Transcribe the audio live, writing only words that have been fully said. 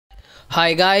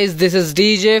Hi guys, this is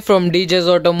DJ from डीजेज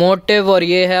automotive और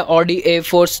ये है Audi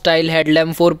A4 style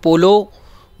headlamp for polo,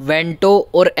 Vento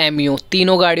और Ameo.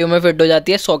 तीनों गाड़ियों में फिट हो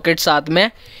जाती है, सॉकेट साथ में,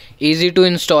 इजी टू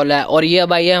इंस्टॉल है। और ये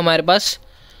अब आई है हमारे पास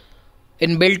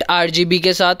इनबिल्ट RGB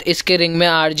के साथ। इसके रिंग में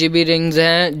RGB रिंग्स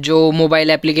हैं जो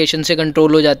मोबाइल एप्लीकेशन से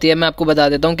कंट्रोल हो जाती है। मैं आपको बता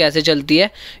देता हूँ कैसे चलती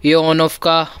है। ये ऑन ऑफ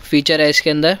का फीचर है इसके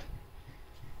अंदर,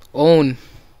 ऑन,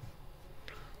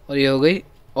 और ये हो गई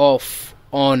ऑफ,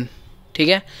 ऑन। ठीक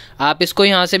है, आप इसको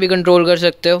यहाँ से भी कंट्रोल कर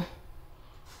सकते हो,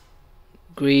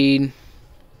 ग्रीन,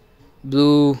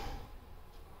 ब्लू,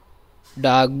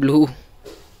 डार्क ब्लू,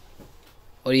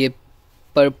 और ये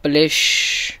पर्पलिश,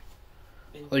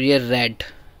 और ये रेड।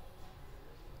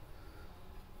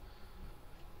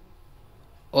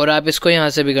 और आप इसको यहाँ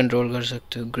से भी कंट्रोल कर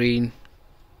सकते हो, ग्रीन,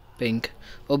 पिंक,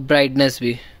 और ब्राइटनेस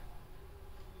भी,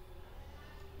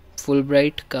 फुल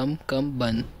ब्राइट, कम कम,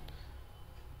 बंद।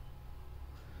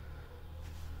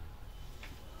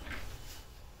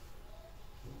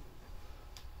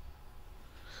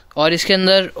 और इसके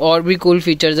अंदर और भी कूल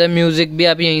फीचर्स है। म्यूज़िक भी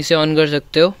आप यहीं से ऑन कर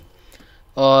सकते हो।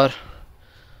 और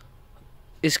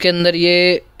इसके अंदर ये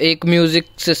एक म्यूज़िक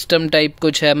सिस्टम टाइप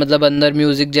कुछ है, मतलब अंदर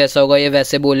म्यूज़िक जैसा होगा, ये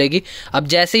वैसे बोलेगी। अब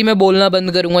जैसे ही मैं बोलना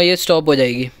बंद करूँगा ये स्टॉप हो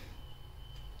जाएगी,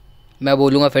 मैं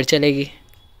बोलूँगा फिर चलेगी,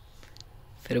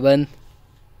 फिर बंद,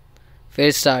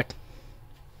 फिर स्टार्ट।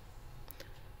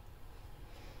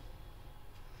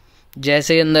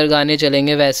 जैसे ही अंदर गाने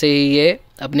चलेंगे वैसे ही ये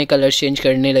अपने कलर चेंज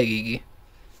करने लगेगी,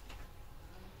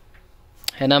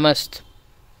 है ना मस्त।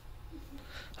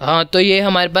 हाँ, तो ये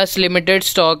हमारे पास लिमिटेड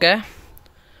स्टॉक है,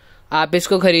 आप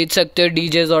इसको ख़रीद सकते हो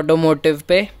डीजेज ऑटोमोटिव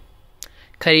पे।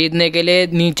 ख़रीदने के लिए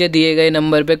नीचे दिए गए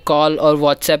नंबर पे कॉल और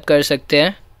व्हाट्सएप कर सकते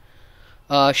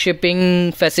हैं।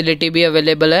 शिपिंग फैसिलिटी भी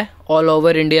अवेलेबल है, ऑल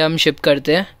ओवर इंडिया हम शिप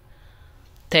करते हैं।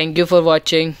 Thank you for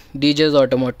watching डीजेज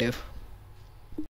automotive.